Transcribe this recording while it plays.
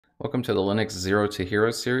Welcome to the Linux Zero to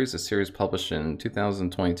Hero series, a series published in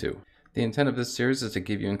 2022. The intent of this series is to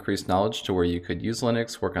give you increased knowledge to where you could use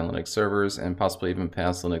Linux, work on Linux servers, and possibly even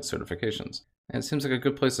pass Linux certifications. And it seems like a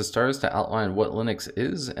good place to start is to outline what Linux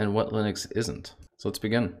is and what Linux isn't. So let's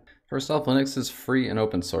begin. First off, Linux is free and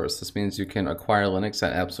open source. This means you can acquire Linux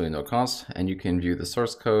at absolutely no cost, and you can view the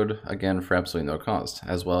source code, again, for absolutely no cost,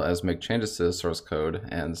 as well as make changes to the source code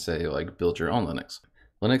and say, like, build your own Linux.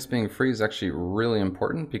 Linux being free is actually really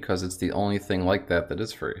important because it's the only thing like that that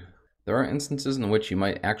is free. There are instances in which you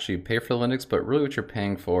might actually pay for Linux, but really what you're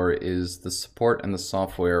paying for is the support and the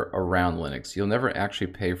software around Linux. You'll never actually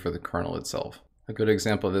pay for the kernel itself. A good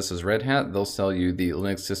example of this is Red Hat. They'll sell you the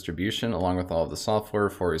Linux distribution along with all of the software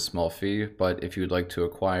for a small fee, but if you'd like to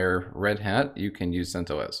acquire Red Hat, you can use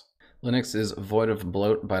CentOS. Linux is void of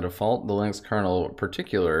bloat by default. The Linux kernel in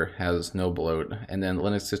particular has no bloat, and then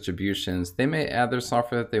Linux distributions, they may add their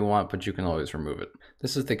software that they want, but you can always remove it.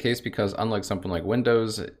 This is the case because unlike something like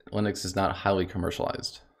Windows, Linux is not highly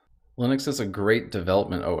commercialized. Linux is a great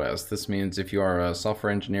development OS. This means if you are a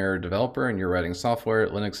software engineer or developer and you're writing software,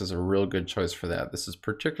 Linux is a real good choice for that. This is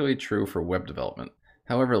particularly true for web development.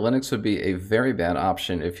 However, Linux would be a very bad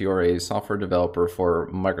option if you are a software developer for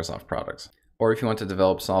Microsoft products. Or if you want to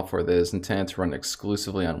develop software that is intended to run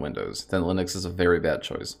exclusively on Windows, then Linux is a very bad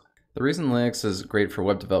choice. The reason Linux is great for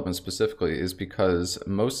web development specifically is because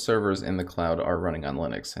most servers in the cloud are running on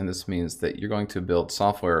Linux, and this means that you're going to build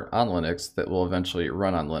software on Linux that will eventually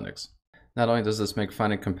run on Linux. Not only does this make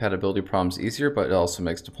finding compatibility problems easier, but it also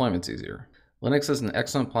makes deployments easier. Linux is an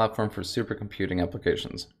excellent platform for supercomputing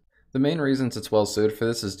applications. The main reasons it's well suited for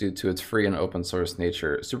this is due to its free and open source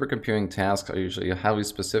nature. Supercomputing tasks are usually highly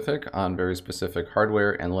specific on very specific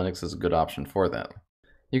hardware, and Linux is a good option for that.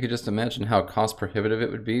 You could just imagine how cost prohibitive it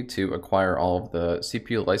would be to acquire all of the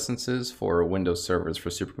CPU licenses for Windows servers for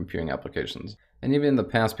supercomputing applications. And even in the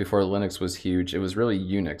past, before Linux was huge, it was really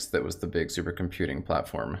Unix that was the big supercomputing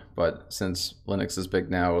platform. But since Linux is big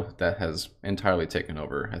now, that has entirely taken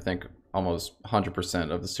over. I think almost 100%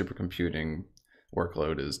 of the supercomputing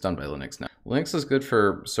workload is done by Linux now. Linux is good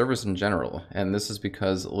for servers in general, and this is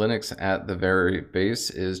because Linux at the very base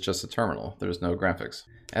is just a terminal. There's no graphics.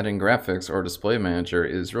 Adding graphics or display manager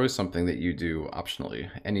is really something that you do optionally.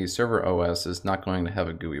 Any server OS is not going to have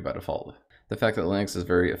a GUI by default. The fact that Linux is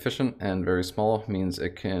very efficient and very small means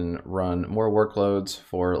it can run more workloads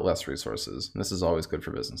for less resources. This is always good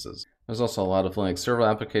for businesses. There's also a lot of Linux server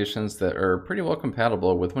applications that are pretty well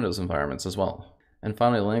compatible with Windows environments as well. And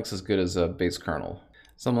finally, Linux is good as a base kernel.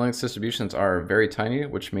 Some Linux distributions are very tiny,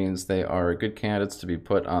 which means they are good candidates to be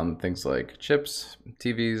put on things like chips,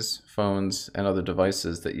 TVs, phones, and other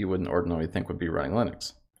devices that you wouldn't ordinarily think would be running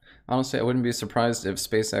Linux. Honestly, I wouldn't be surprised if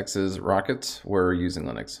SpaceX's rockets were using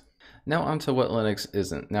Linux. Now onto what Linux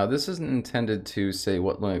isn't. Now this isn't intended to say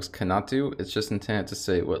what Linux cannot do, it's just intended to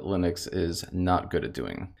say what Linux is not good at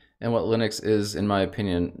doing, and what Linux is, in my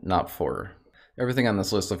opinion, not for. Everything on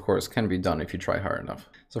this list, of course, can be done if you try hard enough.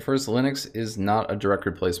 So first, Linux is not a direct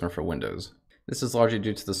replacement for Windows. This is largely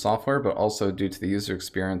due to the software, but also due to the user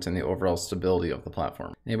experience and the overall stability of the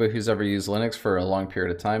platform. Anybody who's ever used Linux for a long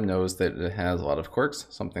period of time knows that it has a lot of quirks.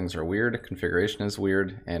 Some things are weird, configuration is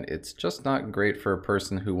weird, and it's just not great for a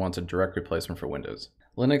person who wants a direct replacement for Windows.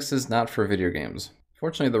 Linux is not for video games.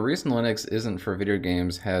 Fortunately, the reason Linux isn't for video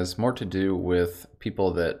games has more to do with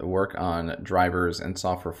people that work on drivers and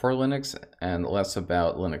software for Linux and less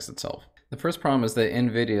about Linux itself. The first problem is that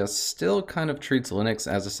NVIDIA still kind of treats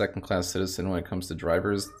Linux as a second-class citizen when it comes to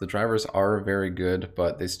drivers. The drivers are very good,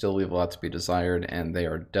 but they still leave a lot to be desired, and they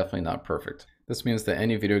are definitely not perfect. This means that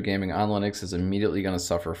any video gaming on Linux is immediately going to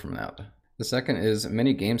suffer from that. The second is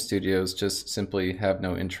many game studios just simply have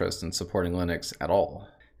no interest in supporting Linux at all.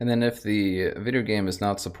 And then if the video game is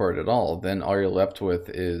not supported at all, then all you're left with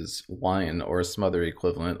is Wine or some other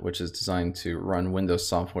equivalent, which is designed to run Windows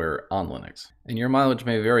software on Linux. And your mileage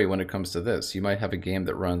may vary when it comes to this. You might have a game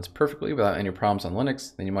that runs perfectly without any problems on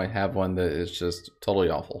Linux, then you might have one that is just totally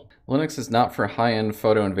awful. Linux is not for high-end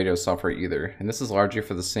photo and video software either, and this is largely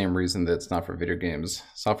for the same reason that it's not for video games.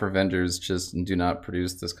 Software vendors just do not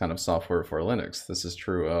produce this kind of software for Linux. This is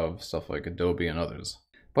true of stuff like Adobe and others.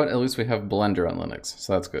 But at least we have Blender on Linux,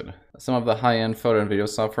 so that's good. Some of the high-end photo and video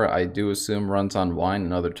software I do assume runs on Wine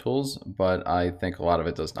and other tools, but I think a lot of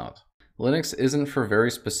it does not. Linux isn't for very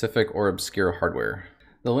specific or obscure hardware.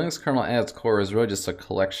 The Linux kernel at its core is really just a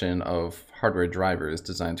collection of hardware drivers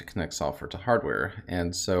designed to connect software to hardware.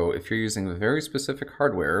 And so if you're using very specific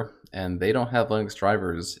hardware and they don't have Linux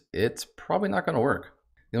drivers, it's probably not going to work.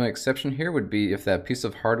 The only exception here would be if that piece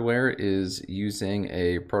of hardware is using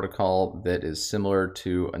a protocol that is similar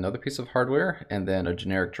to another piece of hardware, and then a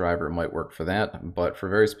generic driver might work for that, but for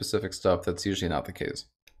very specific stuff, that's usually not the case.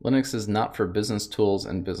 Linux is not for business tools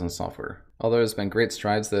and business software. Although there's been great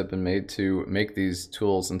strides that have been made to make these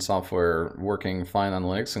tools and software working fine on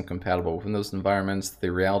Linux and compatible with Windows environments,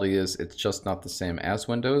 the reality is it's just not the same as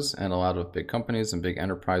Windows, and a lot of big companies and big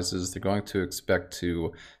enterprises, they're going to expect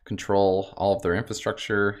to control all of their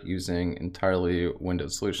infrastructure using entirely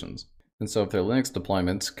Windows solutions. And so if their Linux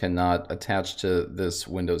deployments cannot attach to this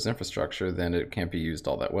Windows infrastructure, then it can't be used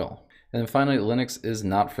all that well. And then finally, Linux is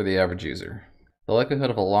not for the average user. The likelihood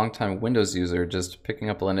of a long-time Windows user just picking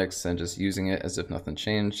up Linux and just using it as if nothing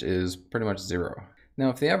changed is pretty much zero. Now,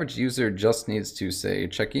 if the average user just needs to, say,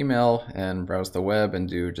 check email and browse the web and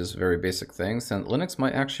do just very basic things, then Linux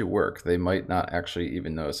might actually work. They might not actually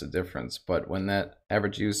even notice a difference. But when that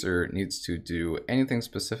average user needs to do anything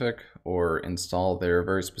specific or install their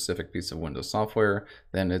very specific piece of Windows software,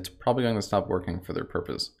 then it's probably going to stop working for their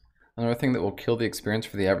purpose. Another thing that will kill the experience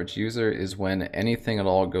for the average user is when anything at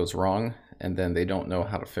all goes wrong and then they don't know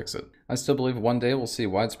how to fix it. I still believe one day we'll see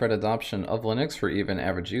widespread adoption of Linux for even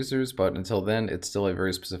average users, but until then, it's still a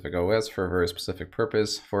very specific OS for a very specific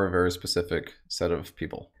purpose for a very specific set of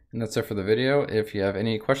people. And that's it for the video. If you have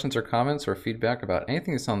any questions or comments or feedback about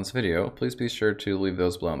anything you saw in this video, please be sure to leave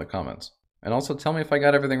those below in the comments. And also tell me if I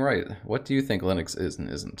got everything right. What do you think Linux is and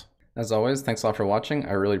isn't? As always, thanks a lot for watching.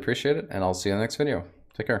 I really appreciate it, and I'll see you in the next video.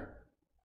 Take care.